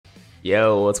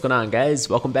Yo, what's going on guys?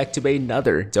 Welcome back to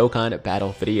another Dokkan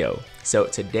battle video. So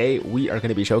today we are going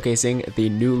to be showcasing the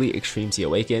newly Extremely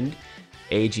Awakened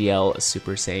AGL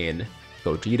Super Saiyan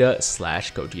Gogeta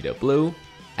 / Gogeta Blue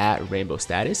at Rainbow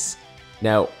status.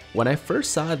 Now, when I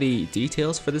first saw the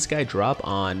details for this guy drop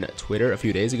on Twitter a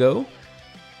few days ago,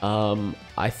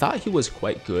 I thought he was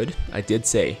quite good. I did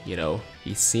say,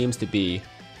 he seems to be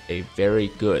a very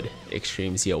good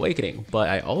Extremely Awakening, but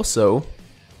I also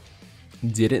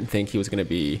didn't think he was going to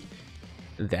be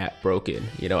that broken.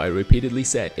 I repeatedly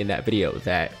said in that video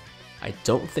that I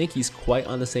don't think he's quite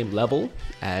on the same level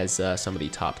as some of the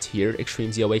top tier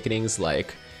Extremely Awakenings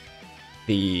like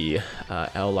the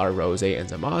LR Rose and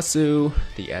Zamasu,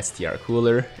 the STR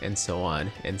Cooler, and so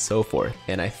on and so forth.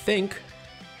 And I think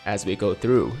as we go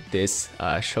through this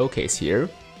showcase here,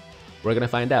 we're going to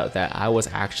find out that I was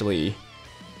actually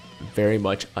very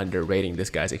much underrating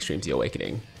this guy's Extremely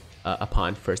Awakening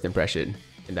upon first impression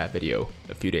in that video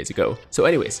a few days ago. So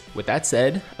anyways, with that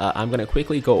said, I'm going to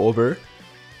quickly go over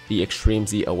the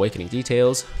Extremely Awakening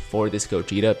details for this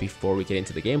Gogeta before we get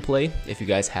into the gameplay. If you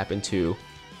guys happen to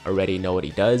already know what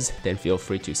he does, then feel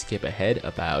free to skip ahead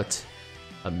about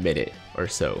a minute or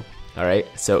so. Alright,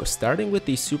 so starting with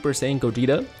the Super Saiyan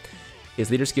Gogeta,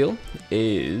 his leader skill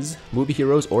is Movie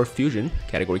Heroes or Fusion,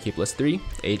 category K +3,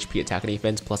 HP attack and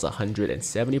defense plus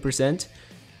 170%.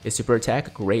 His super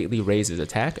attack greatly raises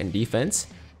attack and defense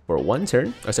for one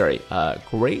turn.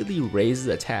 Greatly raises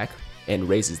attack and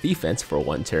raises defense for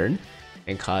one turn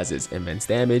and causes immense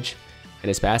damage. And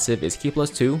his passive is Ki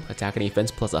 +2, attack and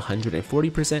defense plus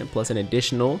 140% plus an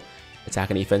additional attack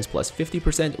and defense plus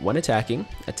 50% when attacking.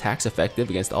 Attacks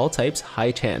effective against all types,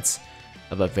 high chance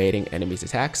of evading enemies'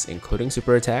 attacks, including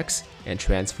super attacks, and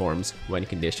transforms when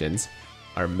conditions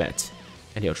are met.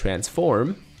 And he'll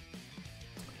transform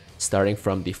starting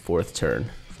from the 4th turn,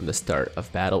 from the start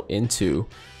of battle into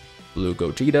Blue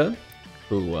Gogeta,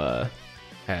 who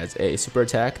has a super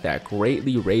attack that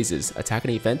greatly raises attack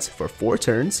and defense for 4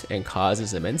 turns and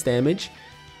causes immense damage.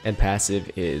 And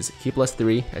passive is Ki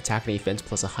 +3, attack and defense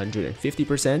plus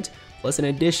 150%, plus an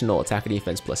additional attack and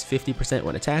defense plus 50%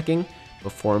 when attacking,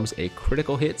 performs a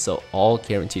critical hit, so all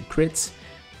guaranteed crits,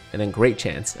 and then great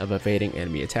chance of evading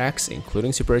enemy attacks,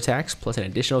 including super attacks, plus an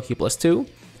additional Ki +2,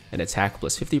 and attack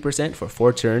plus 50% for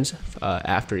 4 turns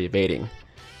after evading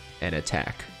an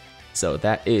attack. So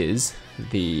that is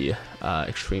the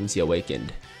Extremely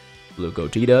Awakened Blue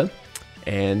Gogeta,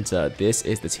 and this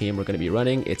is the team we're going to be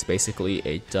running. It's basically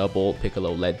a double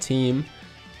Piccolo-led team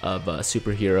of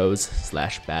superheroes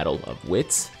 / battle of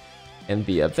wits, and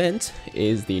the event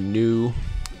is the new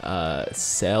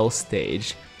Cell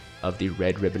stage of the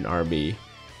Red Ribbon Army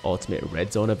Ultimate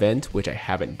Red Zone event, which I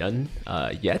haven't done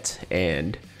yet,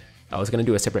 and I was going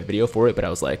to do a separate video for it, but I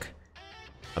was like,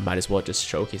 I might as well just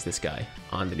showcase this guy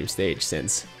on the new stage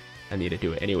since I need to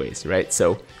do it anyways, right?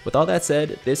 So with all that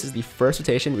said, this is the first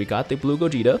rotation. We got the Blue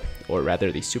Gogeta, or rather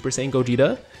the Super Saiyan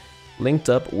Gogeta, linked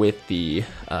up with the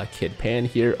Kid Pan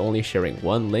here, only sharing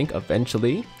one link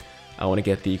eventually. I want to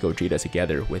get the Gogeta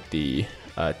together with the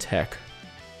Tech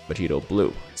Vegito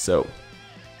Blue. So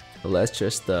let's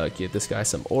just give this guy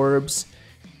some orbs.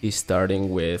 He's starting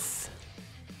with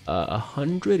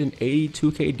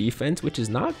 182k defense, which is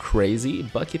not crazy,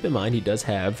 but keep in mind he does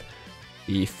have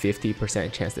the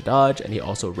 50% chance to dodge, and he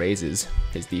also raises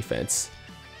his defense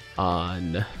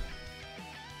on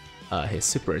his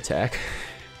super attack.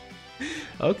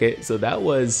 Okay, so that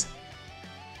was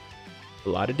a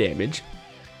lot of damage.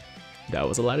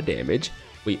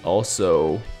 We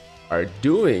also are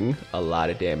doing a lot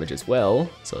of damage as well,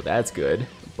 so that's good,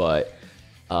 but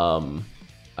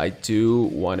I do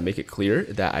want to make it clear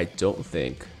that I don't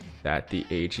think that the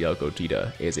AGL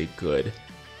Gogeta is a good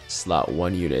slot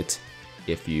 1 unit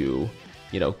if you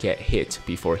get hit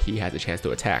before he has a chance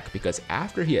to attack, because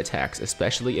after he attacks,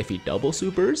 especially if he double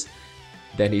supers,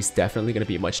 then he's definitely going to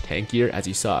be much tankier. As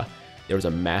you saw, there was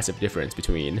a massive difference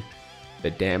between the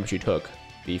damage he took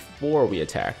before we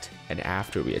attacked and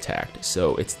after we attacked,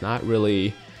 so it's not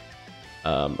really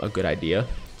a good idea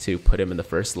to put him in the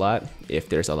first slot if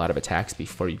there's a lot of attacks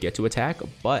before you get to attack.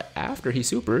 But after he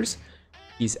supers,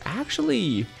 he's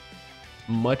actually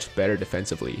much better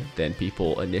defensively than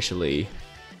people initially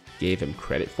gave him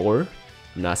credit for.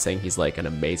 I'm not saying he's like an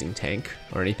amazing tank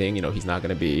or anything, he's not going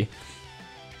to be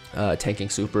tanking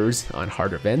supers on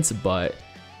hard events, but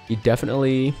he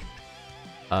definitely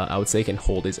I would say can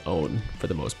hold his own for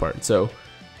the most part. So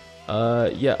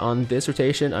yeah, on this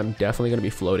rotation, I'm definitely going to be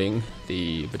floating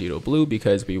the Vegito Blue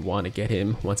because we want to get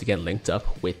him once again linked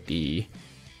up with the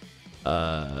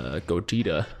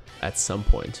Gogeta at some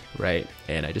point, right?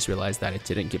 And I just realized that it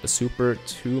didn't give a super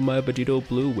to my Vegito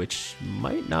Blue, which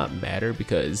might not matter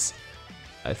because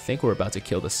I think we're about to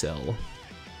kill the cell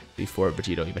before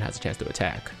Vegito even has a chance to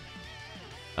attack.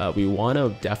 We want to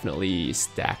definitely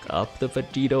stack up the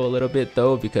Vegito a little bit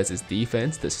though, because his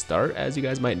defense to start, as you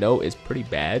guys might know, is pretty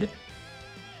bad.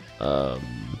 Oh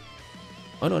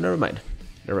no, never mind.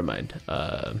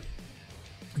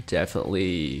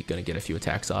 Definitely gonna get a few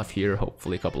attacks off here.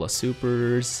 Hopefully a couple of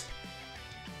supers,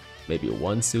 maybe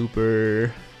one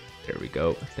super. There we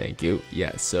go. Thank you.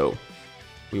 Yeah, so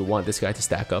we want this guy to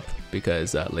stack up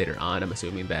because later on, I'm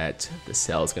assuming that the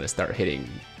cell is gonna start hitting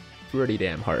pretty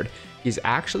damn hard. He's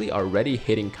actually already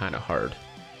hitting kind of hard,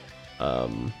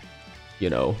 you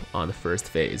know, on the first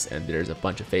phase, and there's a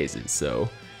bunch of phases. So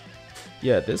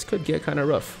yeah, this could get kind of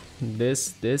rough.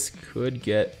 This could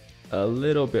get a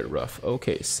little bit rough.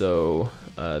 Okay, so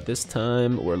this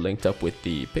time we're linked up with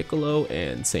the Piccolo,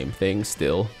 and same thing,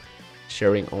 still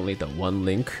sharing only the one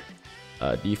link.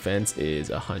 Defense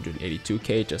is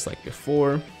 182k, just like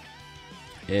before.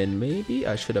 And maybe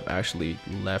I should have actually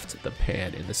left the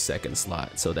Pan in the second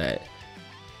slot so that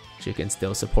she can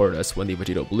still support us when the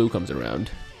Vegito Blue comes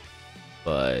around.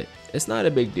 But it's not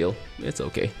a big deal. It's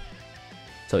okay.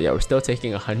 So yeah, we're still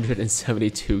taking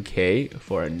 172k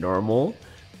for a normal,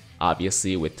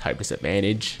 obviously with type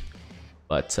disadvantage,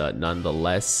 but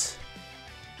nonetheless.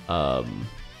 Okay,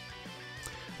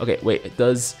 wait,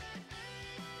 does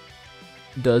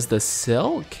the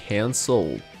cell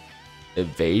cancel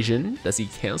evasion? Does he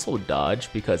cancel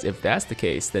dodge? Because if that's the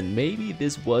case, then maybe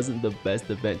this wasn't the best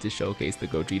event to showcase the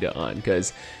Gogeta on,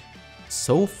 because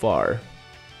so far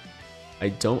I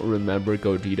don't remember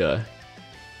Gogeta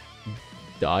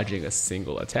dodging a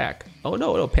single attack. Oh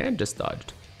no, Pan just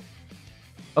dodged.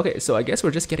 Okay, so I guess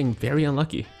we're just getting very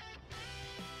unlucky.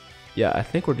 Yeah, I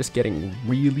think we're just getting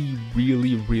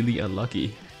really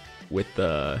unlucky with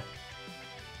the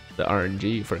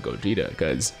RNG for Gogeta,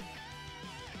 because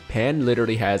Pan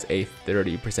literally has a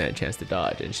 30% chance to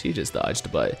dodge, and she just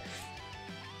dodged, but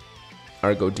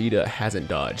our Gogeta hasn't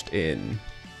dodged in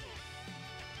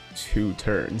 2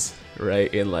 turns,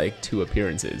 right? In like 2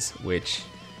 appearances, which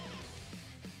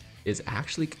is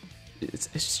actually, it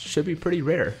should be pretty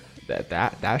rare.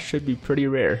 That should be pretty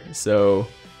rare. So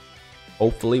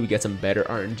hopefully we get some better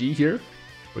RNG here.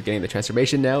 We're getting the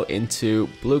transformation now into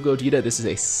Blue Gogeta. This is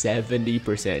a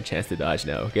 70% chance to dodge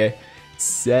now, okay?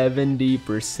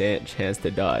 70% chance to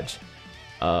dodge.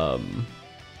 Am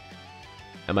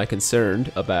I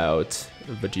concerned about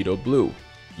Vegito Blue?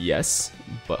 Yes,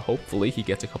 but hopefully he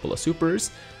gets a couple of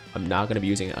supers. I'm not going to be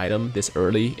using an item this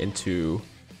early into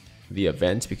the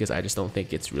event because I just don't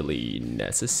think it's really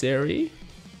necessary.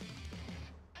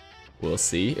 We'll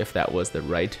see if that was the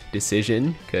right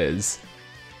decision, because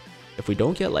if we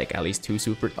don't get like at least 2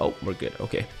 supers, oh, we're good.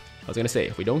 Okay, I was gonna say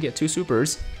if we don't get 2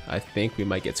 supers, I think we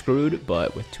might get screwed,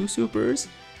 but with 2 supers,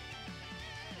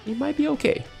 we might be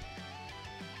okay.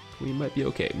 We might be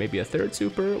okay. Maybe a 3rd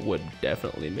super would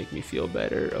definitely make me feel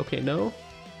better. Okay, no.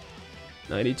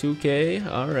 92k,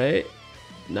 all right.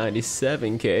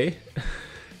 97k.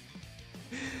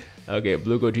 Okay,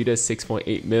 Blue Gogeta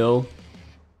 6.8 mil.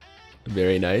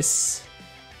 Very nice.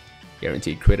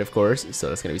 Guaranteed crit, of course, so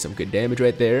that's gonna be some good damage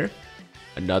right there.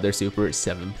 Another super,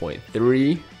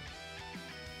 7.3.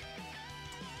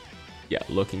 Yeah,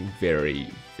 looking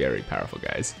very powerful,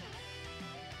 guys.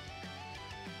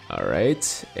 All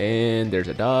right, and there's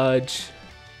a dodge.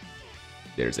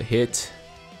 There's a hit.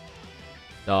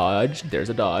 Dodge, there's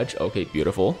a dodge. Okay,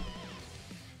 beautiful.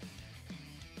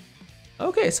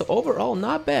 Okay, so overall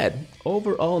not bad.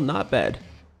 Overall not bad.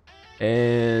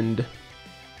 And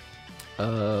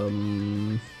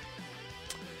I'm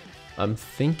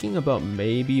thinking about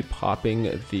maybe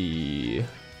popping the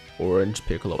Orange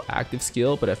Piccolo active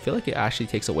skill, but I feel like it actually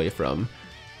takes away from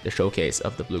the showcase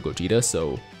of the Blue Gogeta,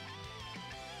 so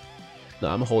no,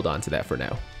 I'm gonna hold on to that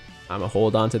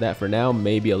for now.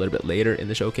 Maybe a little bit later in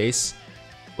the showcase,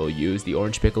 we'll use the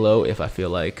Orange Piccolo if I feel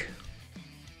like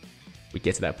we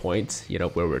get to that point, you know,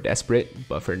 where we're desperate,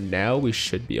 but for now we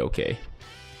should be okay.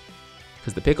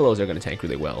 Because the Piccolos are going to tank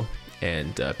really well,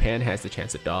 and Pan has the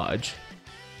chance to dodge,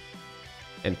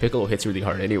 and Piccolo hits really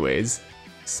hard anyways,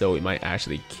 so we might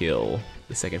actually kill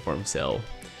the second form cell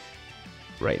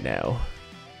right now.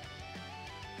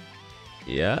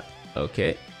 Yeah,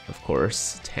 okay, of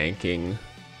course, tanking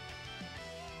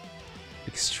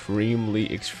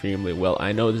extremely well.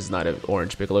 I know this is not an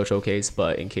Orange Piccolo showcase,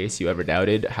 but in case you ever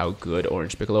doubted how good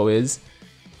Orange Piccolo is,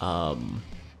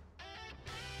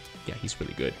 yeah, he's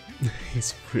really good.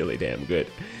 He's really damn good.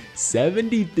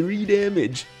 73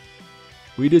 damage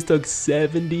We just took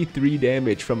 73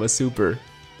 damage from a super.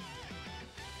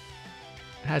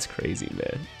 That's crazy,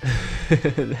 man.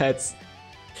 That's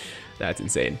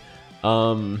insane.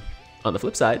 On the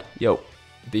flip side,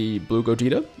 the blue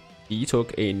Gogeta, he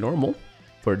took a normal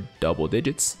for double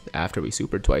digits after we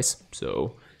supered twice.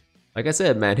 So, like I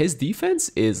said, man, his defense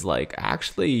is like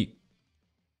actually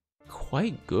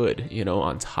quite good, you know,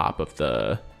 on top of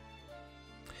the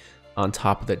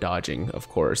dodging, of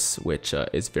course, which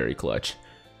is very clutch.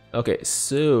 Okay,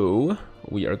 so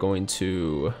we are going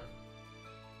to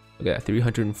look at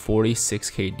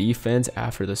 346k defense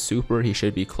after the super. He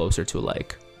should be closer to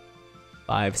like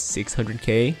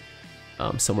 500-600k,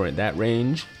 somewhere in that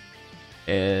range.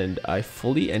 And I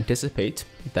fully anticipate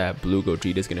that blue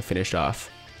Gogeta is going to finish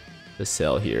off the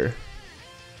cell here.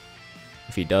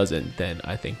 If he doesn't, then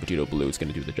I think Vegito Blue is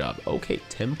going to do the job. Okay,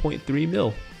 10.3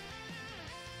 mil.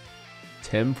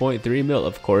 10.3 mil.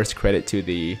 Of course, credit to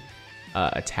the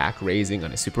attack raising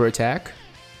on a super attack.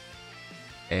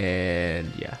 And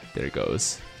yeah, there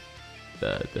goes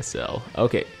the cell.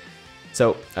 Okay,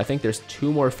 so I think there's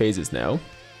 2 more phases now.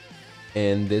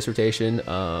 And this rotation,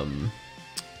 I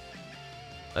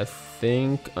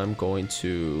think I'm going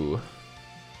to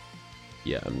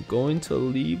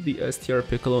leave the STR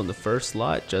Piccolo in the first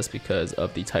slot just because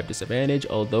of the type disadvantage,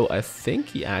 although I think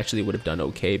he actually would have done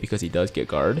okay because he does get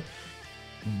guard,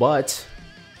 but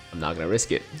I'm not gonna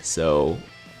risk it. So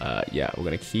yeah, we're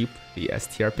gonna keep the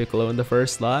STR Piccolo in the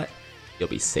first slot. You'll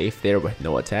be safe there with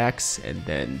no attacks, and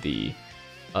then the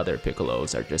other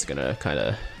Piccolos are just gonna kind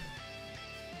of,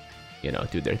 you know,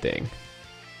 do their thing.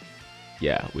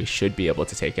 Yeah, we should be able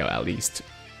to take out at least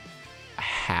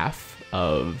half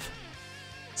of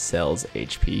Cell's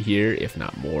HP here, if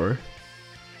not more.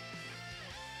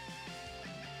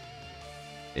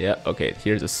 Yeah, okay,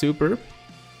 here's a super.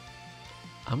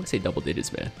 I'm gonna say double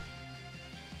digits, man.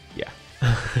 Yeah,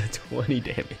 20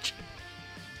 damage.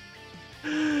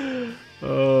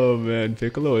 Oh man,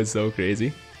 Piccolo is so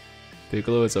crazy.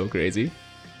 Piccolo is so crazy.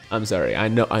 I'm sorry, I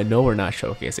know we're not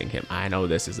showcasing him. I know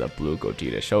this is a blue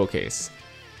Gogeta showcase.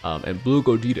 And blue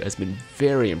Gogeta has been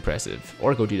very impressive,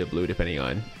 or Gogeta Blue, depending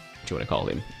on what you want to call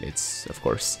him. It's, of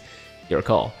course, your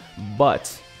call.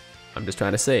 But I'm just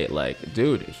trying to say, like,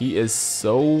 dude, he is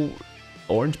so...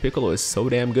 Orange Piccolo is so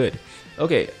damn good.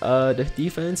 Okay, the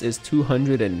defense is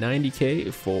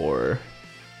 290k for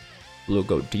blue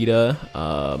Gogeta.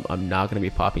 I'm not going to be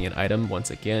popping an item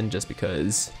once again, just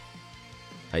because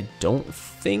I don't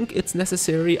think it's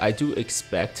necessary. I do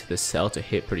expect the cell to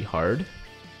hit pretty hard,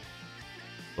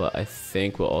 but I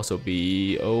think we'll also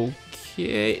be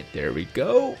okay. There we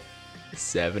go.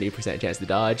 70% chance to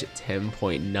dodge,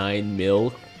 10.9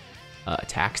 mil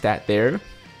attack stat there.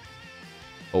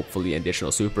 Hopefully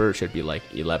additional super should be like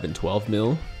 11-12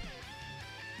 mil.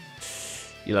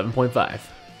 11.5.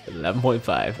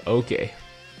 11.5. Okay.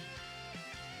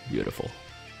 Beautiful.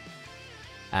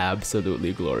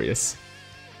 Absolutely glorious.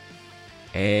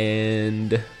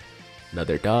 And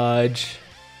another dodge.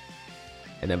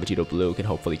 And then Vegito Blue can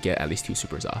hopefully get at least 2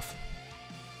 supers off.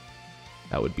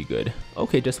 That would be good.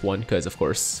 Okay, just 1, because of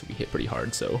course we hit pretty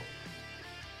hard, so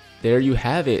there you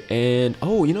have it. And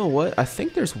oh, you know what? I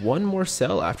think there's one more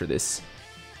cell after this.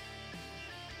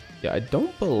 Yeah, I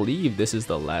don't believe this is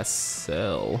the last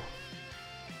cell.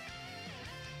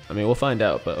 I mean, we'll find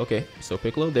out, but okay. So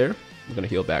Piccolo there. I'm gonna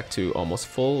heal back to almost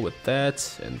full with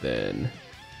that, and then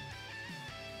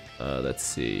let's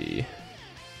see.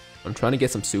 I'm trying to get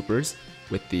some supers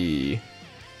with the,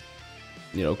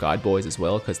 you know, God Boys as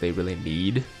well, because they really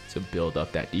need to build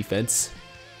up that defense.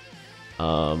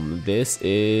 This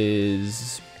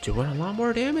is doing a lot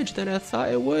more damage than I thought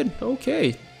it would.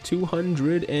 Okay,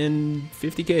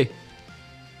 250k.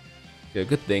 The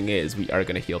good thing is we are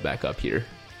gonna heal back up here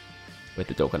with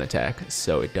the Dokkan attack,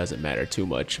 so it doesn't matter too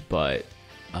much, but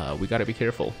we gotta be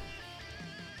careful.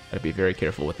 Gotta be very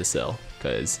careful with the cell,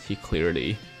 because he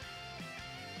clearly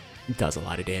does a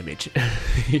lot of damage.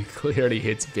 He clearly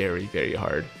hits very, very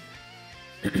hard.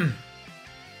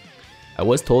 I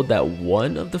was told that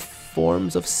one of the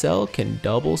forms of Cell can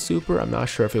double super. I'm not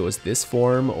sure if it was this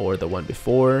form or the one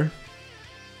before,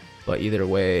 but either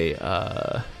way,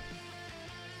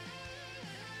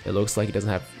 it looks like he doesn't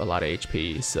have a lot of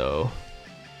HP, so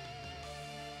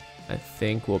I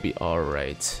think we'll be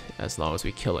alright as long as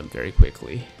we kill him very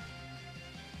quickly.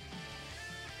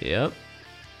 Yep.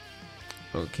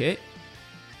 Okay.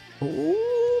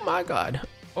 Oh my god.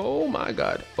 Oh my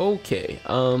god. Okay.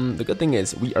 The good thing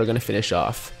is we are gonna finish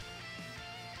off.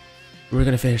 We're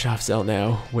gonna finish off Cell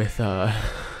now with our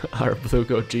blue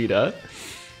Gogeta.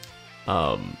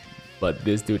 But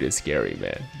this dude is scary,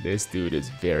 man. This dude is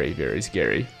very, very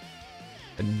scary.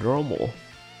 A normal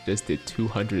just did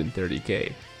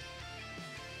 230k.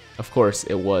 Of course,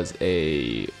 it was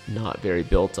a not very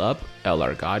built up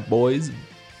LR God Boys,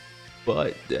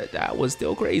 but that was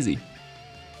still crazy.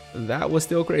 That was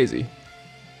still crazy.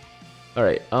 All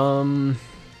right,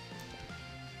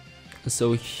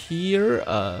 so here,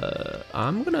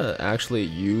 I'm gonna actually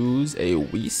use a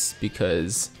Whis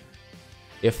because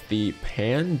if the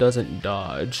Pan doesn't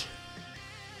dodge,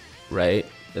 right,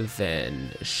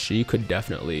 then she could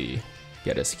definitely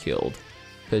get us killed.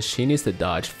 Because she needs to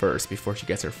dodge first before she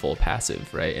gets her full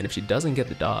passive, right? And if she doesn't get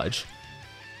the dodge,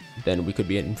 then we could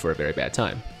be in for a very bad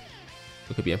time.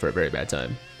 We could be in for a very bad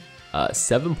time.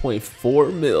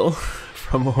 7.4 mil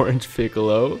from Orange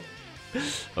Piccolo.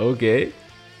 Okay.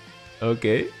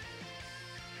 Okay.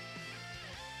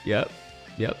 Yep.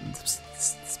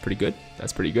 It's pretty good.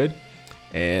 That's pretty good.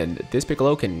 And this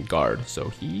Piccolo can guard, so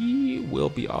he will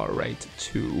be alright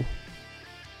too.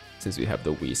 Since we have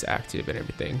the Whis active and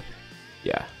everything.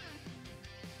 Yeah.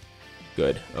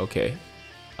 Good. Okay.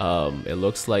 It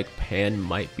looks like Pan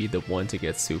might be the one to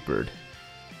get supered.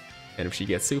 And if she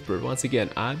gets supered, once again,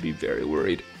 I'd be very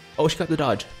worried. Oh, she got the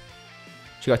dodge.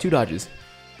 She got 2 dodges.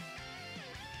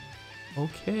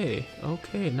 Okay.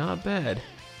 Okay, not bad.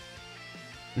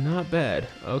 Not bad.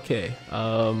 Okay.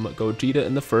 Gogeta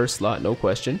in the first slot, no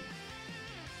question.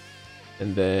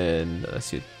 And then let's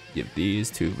see, give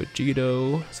these to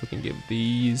Vegito. So we can give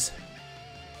these.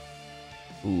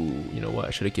 Ooh, you know what? I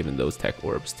should have given those tech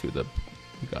orbs to the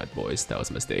God Boys. That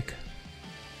was a mistake.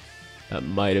 That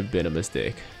might have been a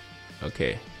mistake.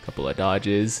 Okay, couple of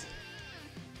dodges.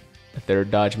 A third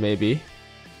dodge maybe.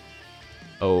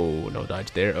 Oh, no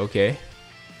dodge there. Okay.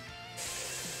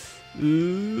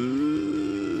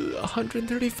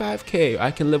 135k.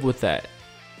 I can live with that.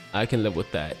 I can live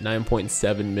with that.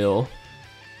 9.7 mil.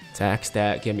 Attack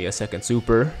stat. Give me a second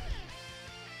super.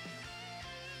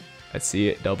 Let's see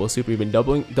it. Double super. We've been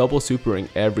double supering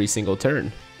every single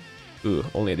turn. Ooh,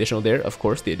 only additional there. Of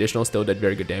course, the additional still did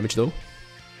very good damage though.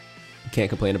 Can't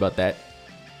complain about that.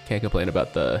 Can't complain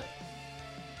about the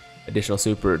additional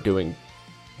super doing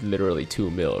literally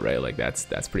 2 mil, right? Like that's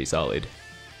pretty solid.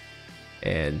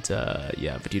 And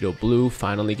yeah, Vegito Blue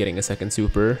finally getting a second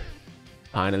super.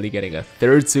 Finally getting a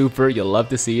third super. You'll love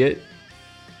to see it.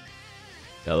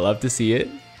 You'll love to see it.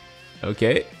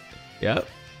 Okay. Yep.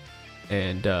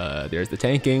 And there's the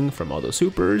tanking from all those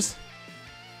supers.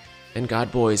 And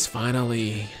God Boys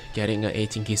finally getting an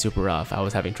 18k super off. I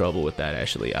was having trouble with that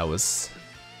actually. I was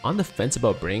on the fence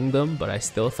about bringing them, but I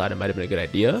still thought it might have been a good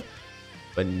idea.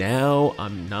 But now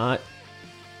I'm not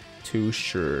too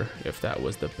sure if that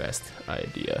was the best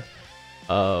idea.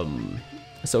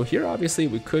 So here obviously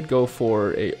we could go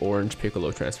for a Orange Piccolo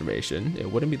transformation.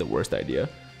 It wouldn't be the worst idea,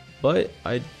 but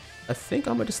I think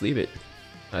I'm gonna just leave it.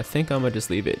 I think I'm gonna just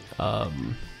leave it.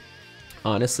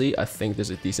 Honestly, I think there's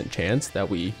a decent chance that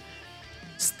we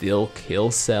still kill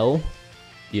Cell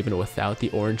even without the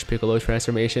Orange Piccolo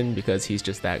transformation because he's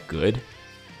just that good,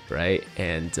 right?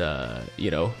 And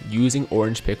you know, using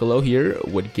Orange Piccolo here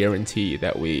would guarantee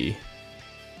that we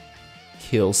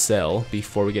kill Cell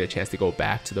before we get a chance to go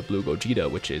back to the Blue Gogeta,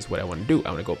 which is what I want to do. I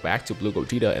want to go back to Blue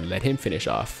Gogeta and let him finish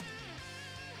off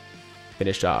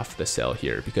the Cell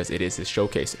here because it is his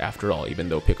showcase after all, even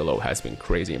though Piccolo has been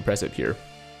crazy impressive here.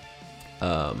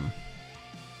 11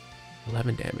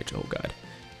 damage, oh god.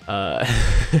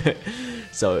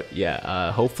 So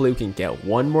yeah, hopefully we can get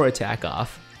one more attack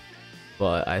off,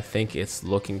 but I think it's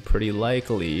looking pretty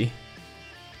likely.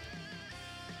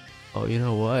 Oh, you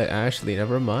know what? Actually,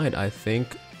 never mind. I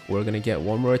think we're gonna get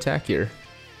one more attack here.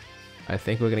 I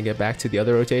think we're gonna get back to the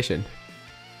other rotation.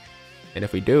 And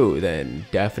if we do, then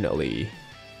definitely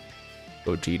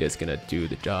Gogeta's gonna do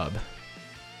the job.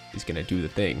 He's gonna do the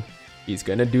thing. He's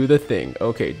gonna do the thing.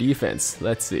 Okay, defense.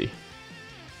 Let's see.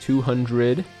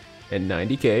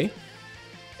 290k.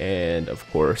 And of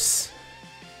course,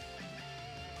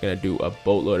 gonna do a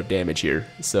boatload of damage here.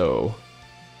 So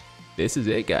this is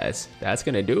it, guys. That's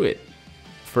gonna do it.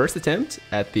 First attempt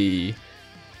at the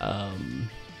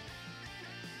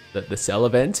Cell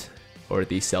event, or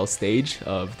the Cell stage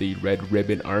of the Red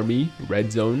Ribbon Army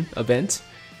Red Zone event.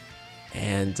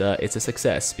 And it's a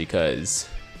success because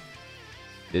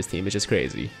this team is just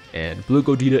crazy. And Blue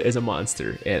Gogeta is a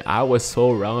monster. And I was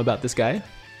so wrong about this guy.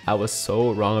 I was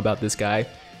so wrong about this guy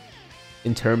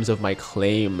in terms of my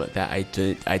claim that I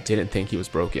didn't think he was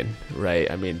broken, right?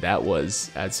 I mean, that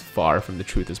was as far from the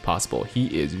truth as possible.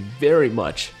 He is very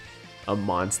much a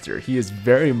monster. He is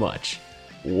very much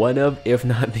one of, if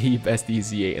not the best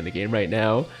EZA in the game right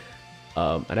now.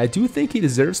 And I do think he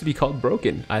deserves to be called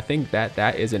broken. I think that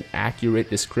that is an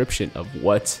accurate description of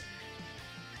what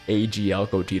AGL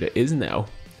Gogeta is now.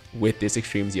 with this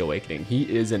Extreme Z Awakening. He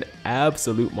is an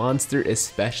absolute monster,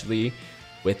 especially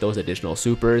with those additional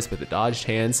supers, with the dodge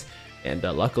chance, and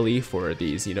luckily for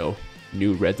these, you know,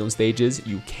 new red zone stages,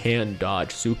 you can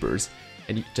dodge supers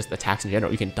and just attacks in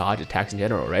general. You can dodge attacks in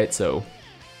general, right? So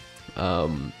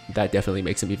that definitely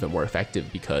makes him even more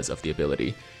effective because of the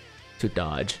ability to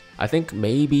dodge. I think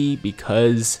maybe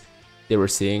because they were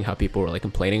seeing how people were like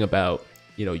complaining about,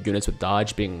 you know, units with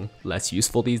dodge being less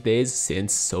useful these days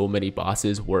since so many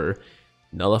bosses were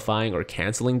nullifying or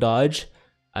canceling dodge.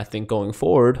 I think going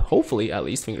forward, hopefully, at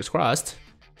least fingers crossed,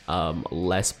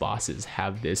 less bosses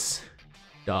have this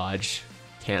dodge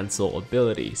cancel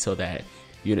ability so that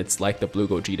units like the Blue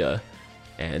Gogeta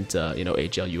and you know,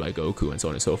 AGL UI Goku and so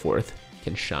on and so forth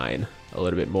can shine a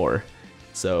little bit more.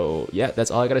 So yeah,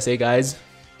 that's all I gotta say, guys.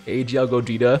 AGL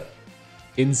Gogeta,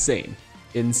 insane.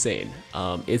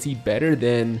 Is he better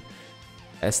than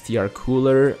STR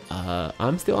Cooler?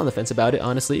 I'm still on the fence about it,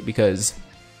 honestly, because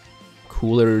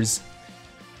Cooler's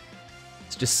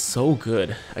just so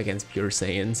good against pure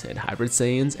Saiyans and hybrid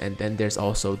Saiyans, and then there's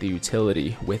also the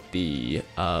utility with the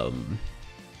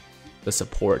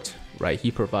support, right? He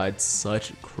provides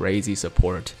such crazy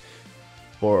support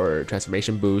for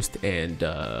transformation boost and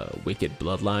Wicked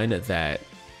Bloodline that,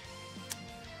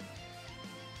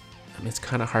 I mean, it's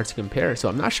kind of hard to compare. So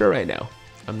I'm not sure right now.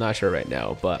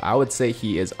 But I would say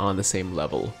he is on the same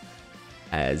level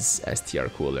as STR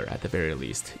Cooler at the very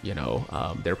least. You know,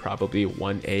 they're probably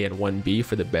 1A and 1B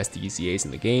for the best EZAs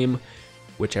in the game,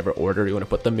 whichever order you want to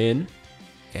put them in.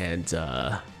 And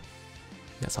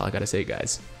that's all I gotta say,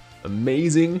 guys.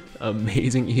 Amazing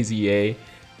EZA.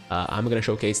 I'm gonna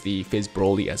showcase the Fizz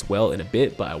Broly as well in a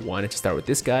bit, but I wanted to start with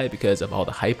this guy because of all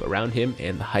the hype around him,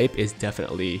 and the hype is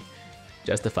definitely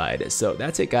justified. So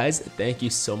that's it, guys. Thank you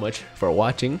so much for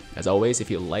watching. As always, if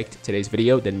you liked today's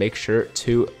video, then make sure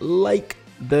to like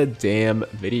the damn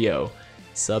video.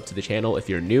 Sub to the channel if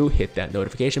you're new, hit that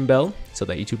notification bell so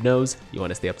that YouTube knows you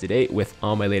want to stay up to date with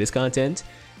all my latest content.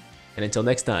 And until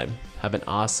next time, have an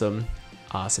awesome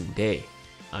day.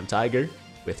 I'm Tiger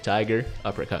with Tiger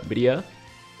Uppercut Media,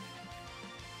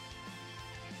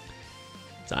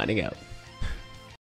 signing out.